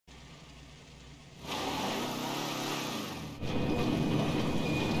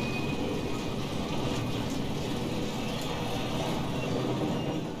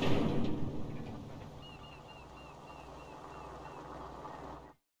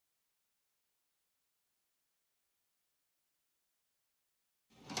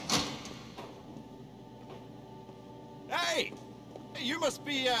must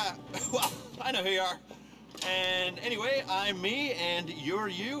be, well, I know who you are. And anyway, I'm me, and you're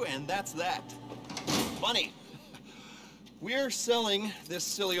you, and that's that. Funny. We're selling this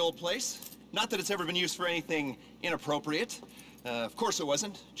silly old place. Not that it's ever been used for anything inappropriate. Of course it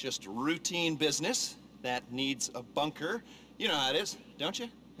wasn't. Just routine business that needs a bunker. You know how it is, don't you?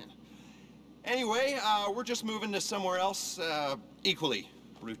 Yeah. Anyway, we're just moving to somewhere else, equally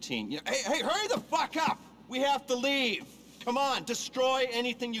routine. Hey, hurry the fuck up! We have to leave. Come on, destroy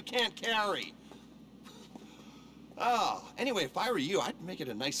anything you can't carry. Oh, anyway, if I were you, I'd make it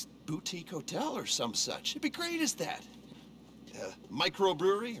a nice boutique hotel or some such. It'd be great as that.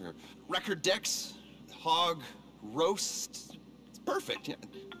 Microbrewery or record decks, hog roast. It's perfect. Yeah.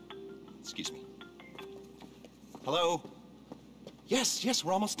 Excuse me. Hello? Yes,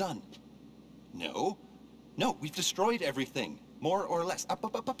 we're almost done. No, we've destroyed everything, more or less. Up.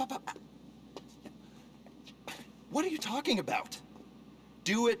 What are you talking about?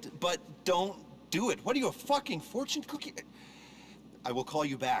 Do it, but don't do it. What are you, a fucking fortune cookie? I will call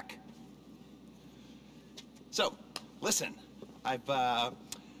you back. So, listen, how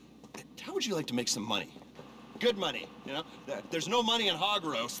would you like to make some money? Good money, you know? There's no money in hog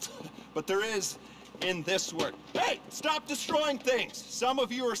roast, but there is in this work. Hey, stop destroying things. Some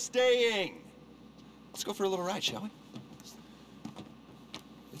of you are staying. Let's go for a little ride, shall we?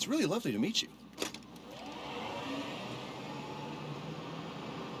 It's really lovely to meet you.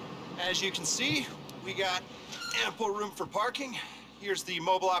 As you can see, we got ample room for parking. Here's the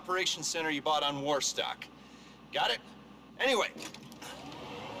mobile operations center you bought on Warstock. Got it? Anyway,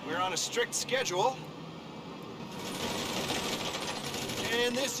 we're on a strict schedule.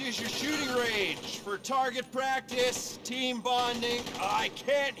 And this is your shooting range for target practice, team bonding. I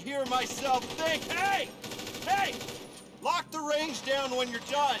can't hear myself think. Hey! Lock the range down when you're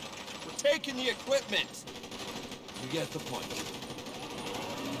done. We're taking the equipment. You get the point.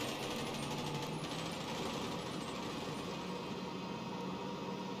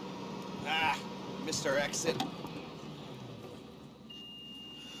 Missed our exit.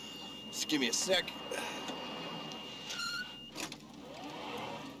 Just give me a sec.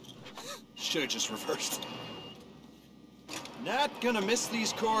 Should've just reversed. Not gonna miss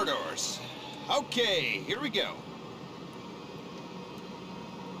these corridors. Okay, here we go.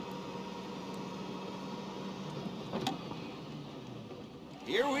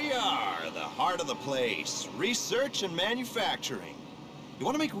 Here we are, the heart of the place. Research and manufacturing. You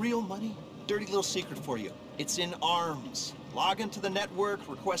want to make real money? Dirty little secret for you. It's in arms. Log into the network,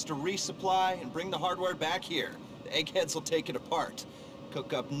 request a resupply, and bring the hardware back here. The eggheads will take it apart.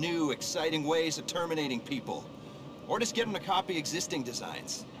 Cook up new, exciting ways of terminating people. Or just get them to copy existing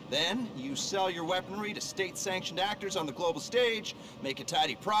designs. Then, you sell your weaponry to state-sanctioned actors on the global stage, make a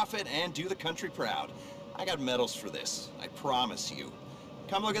tidy profit, and do the country proud. I got medals for this, I promise you.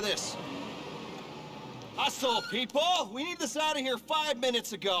 Come look at this. Hustle, people! We need this out of here 5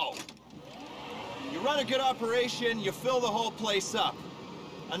 minutes ago. You run a good operation, you fill the whole place up.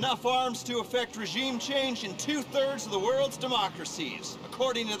 Enough arms to effect regime change in 2/3 of the world's democracies,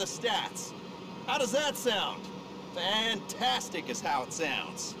 according to the stats. How does that sound? Fantastic is how it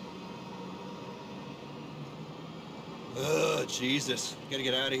sounds. Ugh, Jesus. Gotta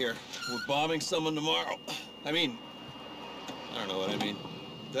get out of here. We're bombing someone tomorrow. I don't know what I mean.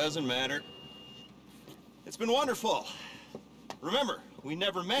 Doesn't matter. It's been wonderful. Remember, we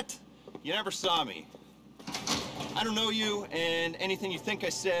never met. You never saw me. I don't know you, and anything you think I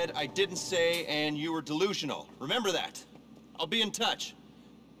said, I didn't say, and you were delusional. Remember that. I'll be in touch.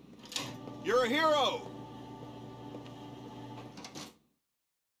 You're a hero!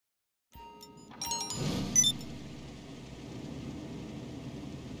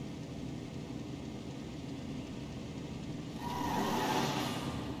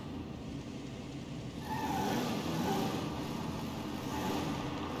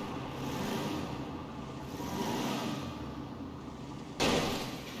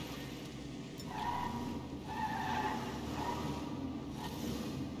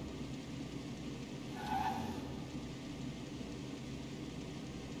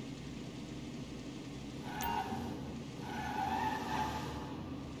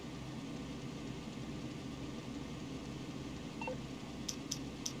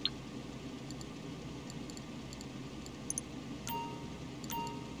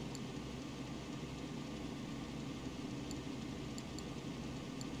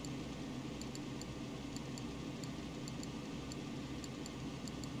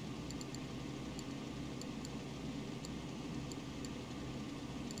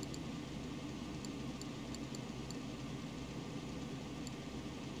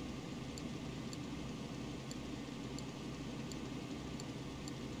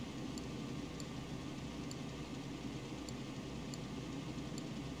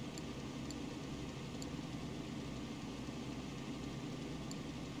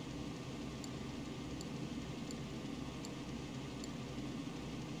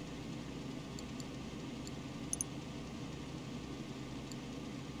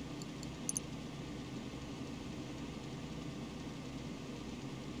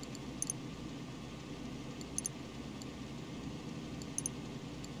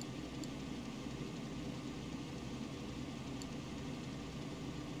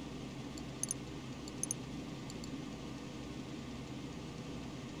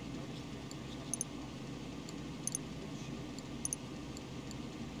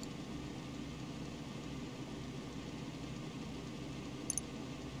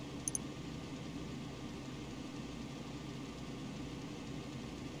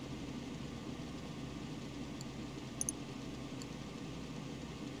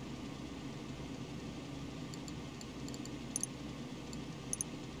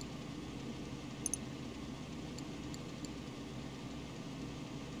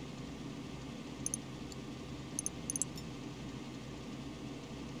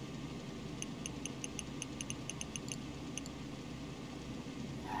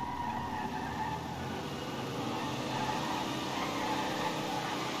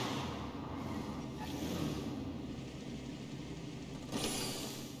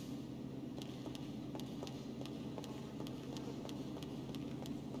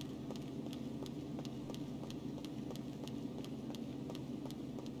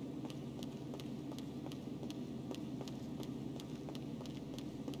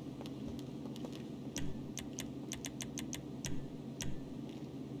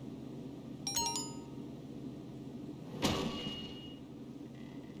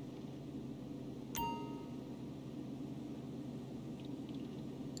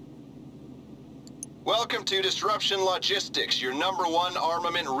 Welcome to Disruption Logistics, your #1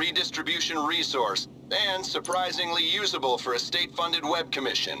 armament redistribution resource, and surprisingly usable for a state-funded web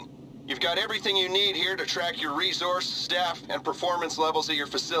commission. You've got everything you need here to track your resource, staff, and performance levels at your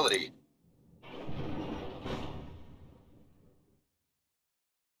facility.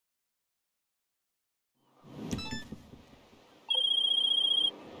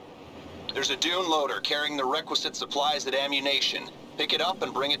 There's a dune loader carrying the requisite supplies and ammunition. Pick it up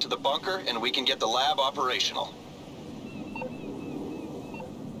and bring it to the bunker, and we can get the lab operational.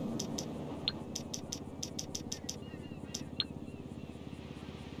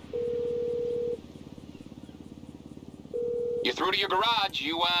 You're through to your garage.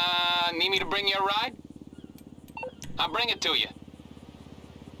 You, need me to bring you a ride? I'll bring it to you.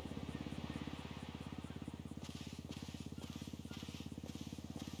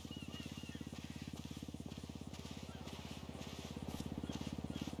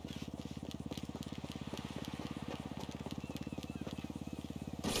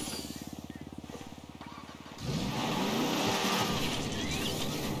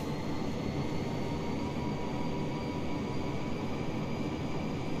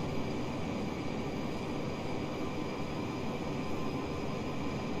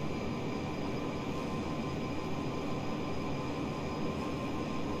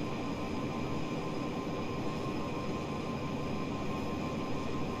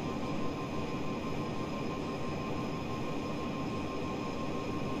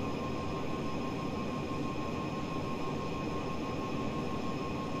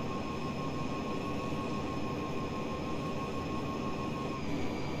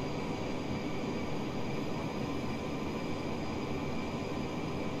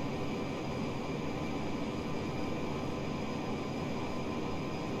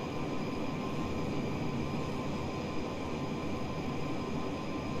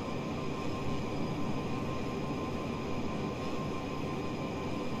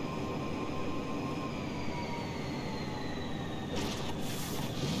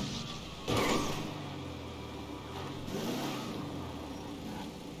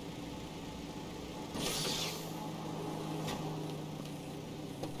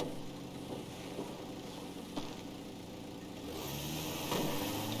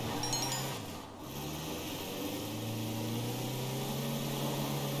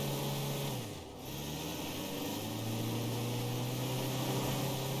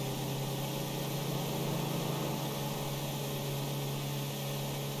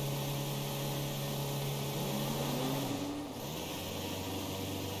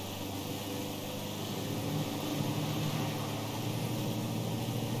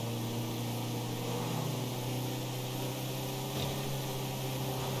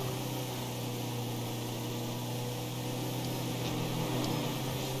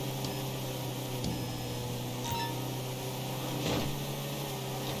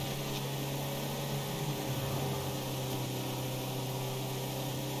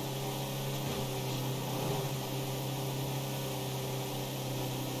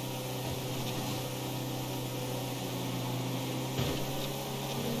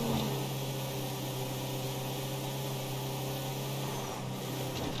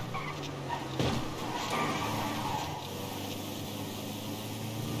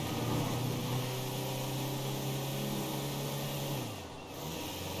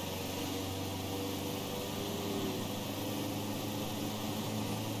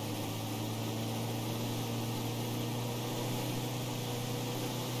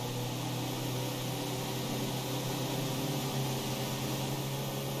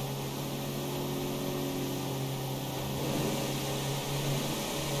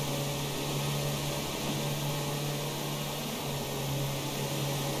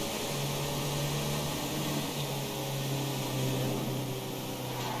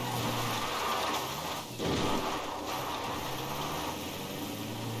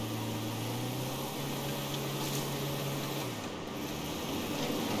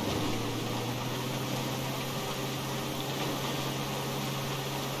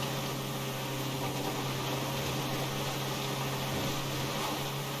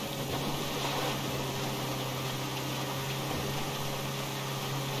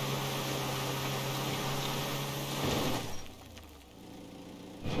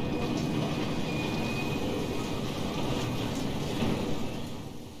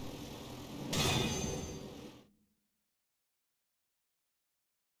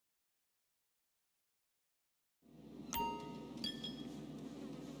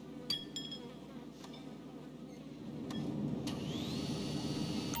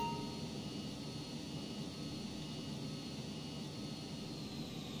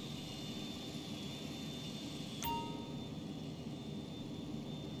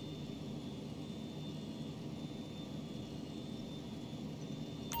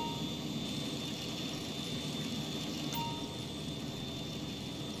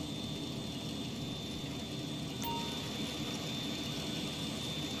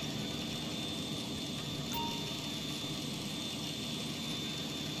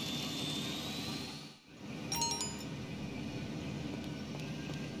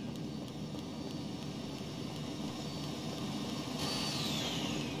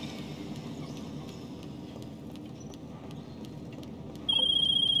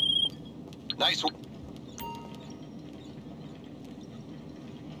 Nice.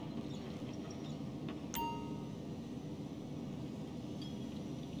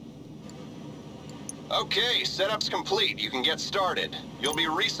 Okay, setup's complete. You can get started. You'll be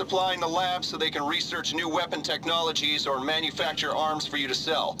resupplying the lab so they can research new weapon technologies or manufacture arms for you to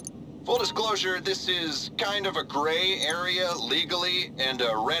sell. Full disclosure, this is kind of a gray area legally and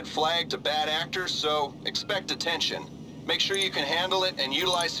a red flag to bad actors, so expect attention. Make sure you can handle it and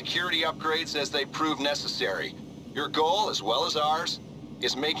utilize security upgrades as they prove necessary. Your goal, as well as ours,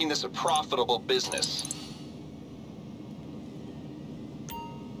 is making this a profitable business.